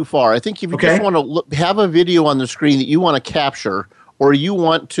going too far. I think if you just want to have a video on the screen that you want to capture, or you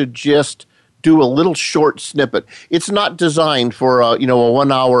want to just do a little short snippet, it's not designed for a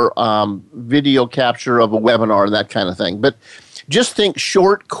 1 hour video capture of a webinar and that kind of thing. But just think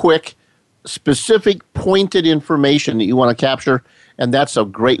short, quick, specific, pointed information that you want to capture, and that's a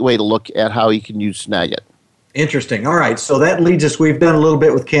great way to look at how you can use Snagit. Interesting. All right. So that leads us, we've done a little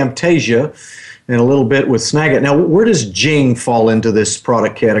bit with Camtasia and a little bit with Snagit. Now, where does Jing fall into this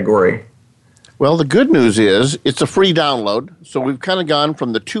product category? Well, the good news is it's a free download. So we've kind of gone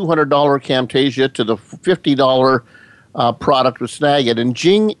from the $200 Camtasia to the $50 product with Snagit. And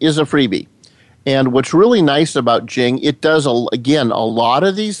Jing is a freebie. And what's really nice about Jing, it does, again, a lot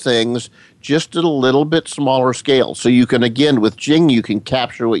of these things just at a little bit smaller scale. So you can, again, with Jing, you can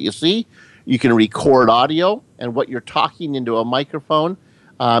capture what you see. You can record audio and what you're talking into a microphone.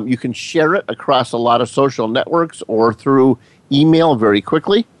 You can share it across a lot of social networks or through email very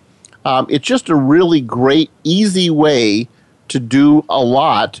quickly. It's just a really great, easy way to do a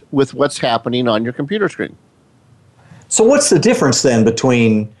lot with what's happening on your computer screen. So what's the difference then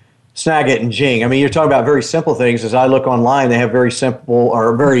between Snagit and Jing? I mean, you're talking about very simple things. As I look online, they have very simple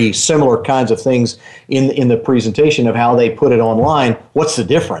or very similar kinds of things in the presentation of how they put it online. What's the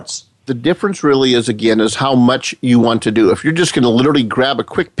difference? The difference really is, again, is how much you want to do. If you're just going to literally grab a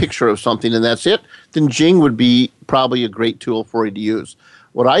quick picture of something and that's it, then Jing would be probably a great tool for you to use.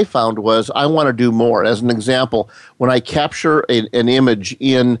 What I found was I want to do more. As an example, when I capture an image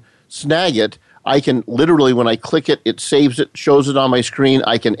in Snagit, I can literally, when I click it, it saves it, shows it on my screen.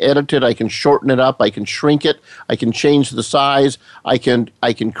 I can edit it. I can shorten it up. I can shrink it. I can change the size. I can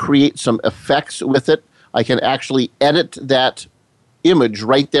create some effects with it. I can actually edit that image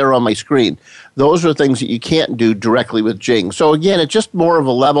right there on my screen. Those are things that you can't do directly with Jing. So again, it's just more of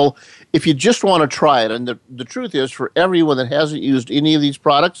a level. If you just want to try it, and the truth is, for everyone that hasn't used any of these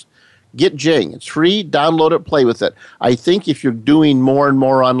products, get Jing. It's free. Download it, play with it. I think if you're doing more and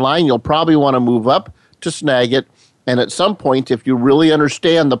more online, you'll probably want to move up to Snagit. And at some point, if you really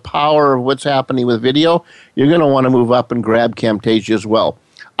understand the power of what's happening with video, you're going to want to move up and grab Camtasia as well.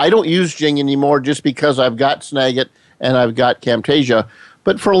 I don't use Jing anymore just because I've got Snagit and I've got Camtasia.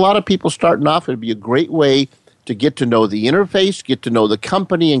 But for a lot of people starting off, it would be a great way to get to know the interface, get to know the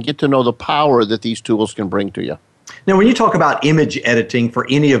company, and get to know the power that these tools can bring to you. Now, when you talk about image editing for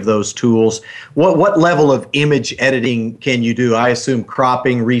any of those tools, what level of image editing can you do? I assume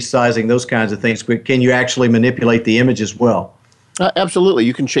cropping, resizing, those kinds of things, but can you actually manipulate the image as well? Absolutely.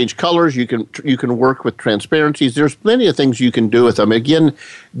 You can change colors. You can work with transparencies. There's plenty of things you can do with them. Again,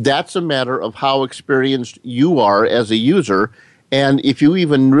 that's a matter of how experienced you are as a user and if you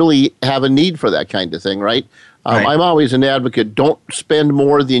even really have a need for that kind of thing, right? Right. I'm always an advocate. Don't spend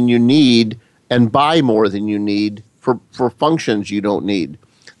more than you need and buy more than you need for functions you don't need.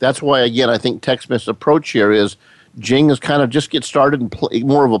 That's why, again, I think TechSmith's approach here is Jing is kind of just get started and play,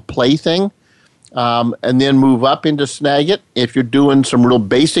 more of a play thing, and then move up into Snagit if you're doing some real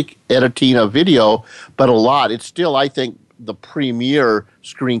basic editing of video, but a lot. It's still, I think, the premier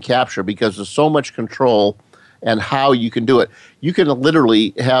screen capture because there's so much control and how you can do it. You can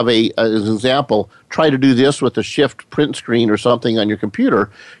literally have as an example, try to do this with a shift print screen or something on your computer.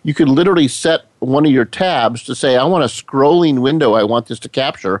 You could literally set one of your tabs to say, I want a scrolling window I want this to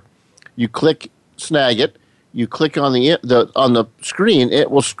capture. You click Snagit, you click on the screen, it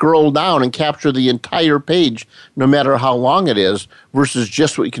will scroll down and capture the entire page no matter how long it is versus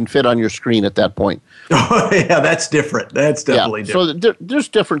just what you can fit on your screen at that point. Oh, yeah, that's different. That's definitely different. So there's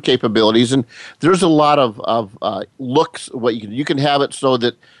different capabilities, and there's a lot of looks. What you can have it so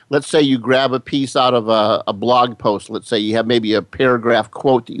that, let's say you grab a piece out of a blog post. Let's say you have maybe a paragraph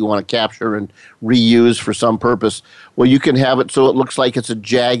quote that you want to capture and reuse for some purpose. Well, you can have it so it looks like it's a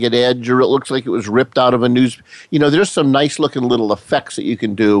jagged edge or it looks like it was ripped out of a news. There's some nice looking little effects that you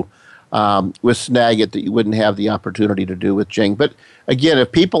can do with Snagit that you wouldn't have the opportunity to do with Jing. But again,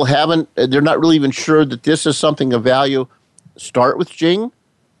 if people they're not really even sure that this is something of value, start with Jing.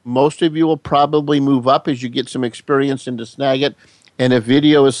 Most of you will probably move up as you get some experience into Snagit. And if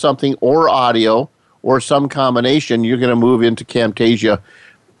video is something, or audio, or some combination, you're going to move into Camtasia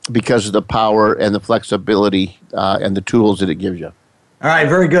because of the power and the flexibility and the tools that it gives you. All right,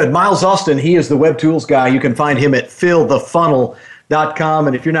 very good. Miles Austin, he is the web tools guy. You can find him at fillthefunnel.com.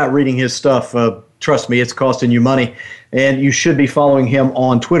 And if you're not reading his stuff, trust me, it's costing you money. And you should be following him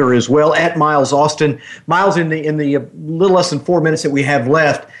on Twitter as well, at Miles Austin. Miles, in the little less than 4 minutes that we have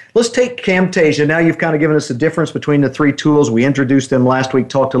left, let's take Camtasia. Now you've kind of given us the difference between the three tools. We introduced them last week,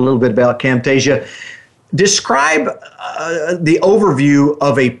 talked a little bit about Camtasia. Describe the overview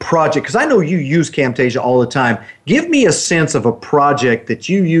of a project, because I know you use Camtasia all the time. Give me a sense of a project that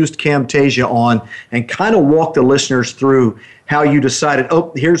you used Camtasia on and kind of walk the listeners through how you decided,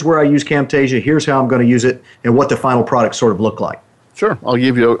 here's where I use Camtasia, here's how I'm going to use it, and what the final product sort of looked like. Sure. I'll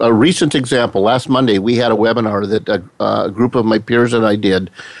give you a recent example. Last Monday, we had a webinar that a group of my peers and I did.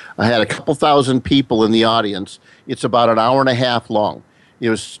 I had a couple thousand people in the audience. It's about an hour and a half long. It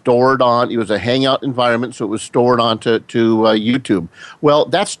was it was a Hangout environment, so it was stored onto YouTube. Well,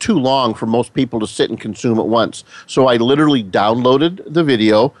 that's too long for most people to sit and consume at once. So I literally downloaded the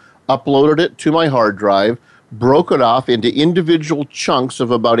video, uploaded it to my hard drive, broke it off into individual chunks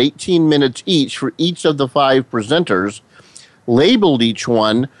of about 18 minutes each for each of the 5 presenters, labeled each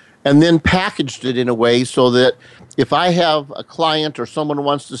one, and then packaged it in a way so that if I have a client or someone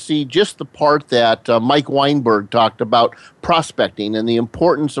wants to see just the part that Mike Weinberg talked about prospecting and the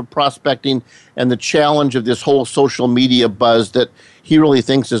importance of prospecting and the challenge of this whole social media buzz that he really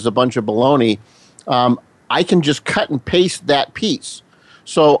thinks is a bunch of baloney, I can just cut and paste that piece.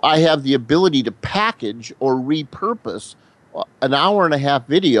 So I have the ability to package or repurpose an hour and a half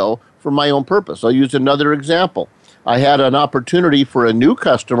video for my own purpose. I'll use another example. I had an opportunity for a new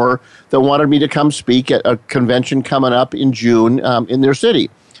customer that wanted me to come speak at a convention coming up in June in their city.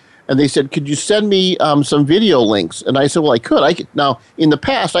 And they said, could you send me some video links? And I said, well, I could. Now, in the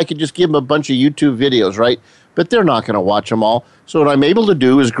past, I could just give them a bunch of YouTube videos, right? But they're not going to watch them all. So what I'm able to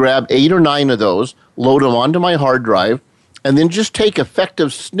do is grab 8 or 9 of those, load them onto my hard drive, and then just take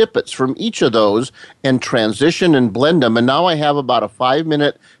effective snippets from each of those and transition and blend them. And now I have about a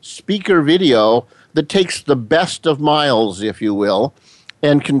 5-minute speaker video that takes the best of Miles, if you will,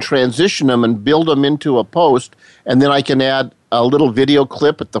 and can transition them and build them into a post. And then I can add a little video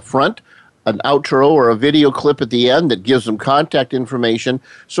clip at the front, an outro or a video clip at the end that gives them contact information.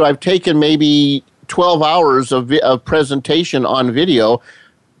 So I've taken maybe 12 hours of presentation on video,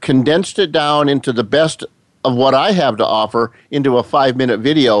 condensed it down into the best of what I have to offer into a 5-minute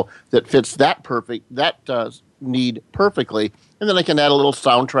video that fits that need perfectly. And then I can add a little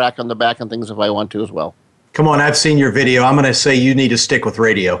soundtrack on the back and things if I want to as well. Come on, I've seen your video. I'm going to say you need to stick with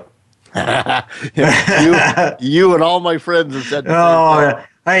radio. you and all my friends have said the same thing.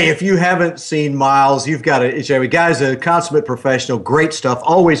 Hey, if you haven't seen Miles, you've got to. Guy's a consummate professional. Great stuff.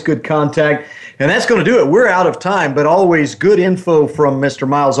 Always good contact. And that's going to do it. We're out of time, but always good info from Mr.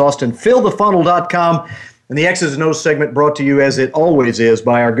 Miles Austin. FillTheFunnel.com. And the X's and O's segment brought to you, as it always is,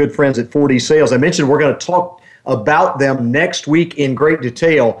 by our good friends at 4D Sales. I mentioned we're going to talk about them next week in great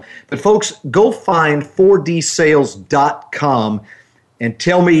detail. But folks, go find 4dsales.com and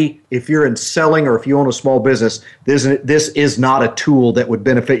tell me if you're in selling or if you own a small business, this is not a tool that would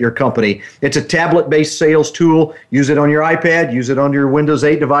benefit your company. It's a tablet-based sales tool. Use it on your iPad. Use it on your Windows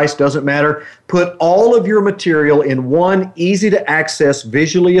 8 device. Doesn't matter. Put all of your material in one easy-to-access,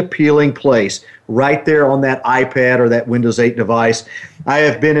 visually appealing place right there on that iPad or that Windows 8 device. I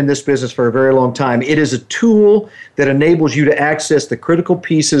have been in this business for a very long time. It is a tool that enables you to access the critical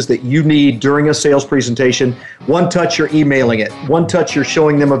pieces that you need during a sales presentation. One touch, you're emailing it. One touch, you're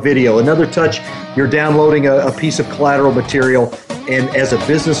showing them a video. Another touch, you're downloading a piece of collateral material. And as a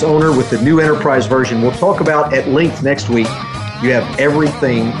business owner with the new enterprise version, we'll talk about at length next week, you have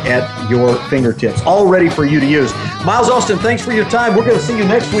everything at your fingertips, all ready for you to use. Miles Austin, thanks for your time. We're going to see you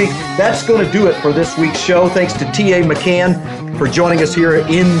next week. That's going to do it for this week's show. Thanks to T.A. McCann for joining us here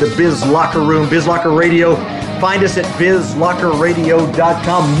in the Biz Locker Room, Biz Locker Radio. Find us at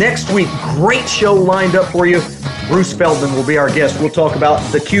bizlockerradio.com. Next week, great show lined up for you. Bruce Feldman will be our guest. We'll talk about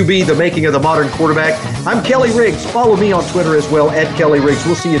the QB, the making of the modern quarterback. I'm Kelly Riggs. Follow me on Twitter as well, at Kelly Riggs.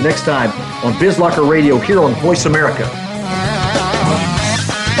 We'll see you next time on Biz Locker Radio here on Voice America.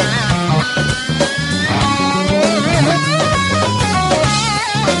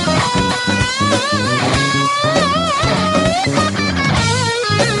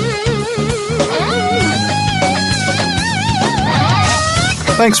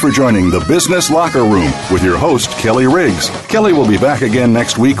 Thanks for joining the Business Locker Room with your host, Kelly Riggs. Kelly will be back again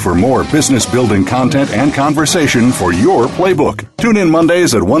next week for more business-building content and conversation for your playbook. Tune in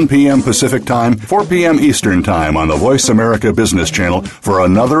Mondays at 1 p.m. Pacific Time, 4 p.m. Eastern Time on the Voice America Business Channel for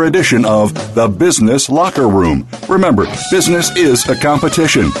another edition of the Business Locker Room. Remember, business is a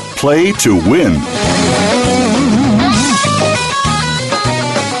competition. Play to win.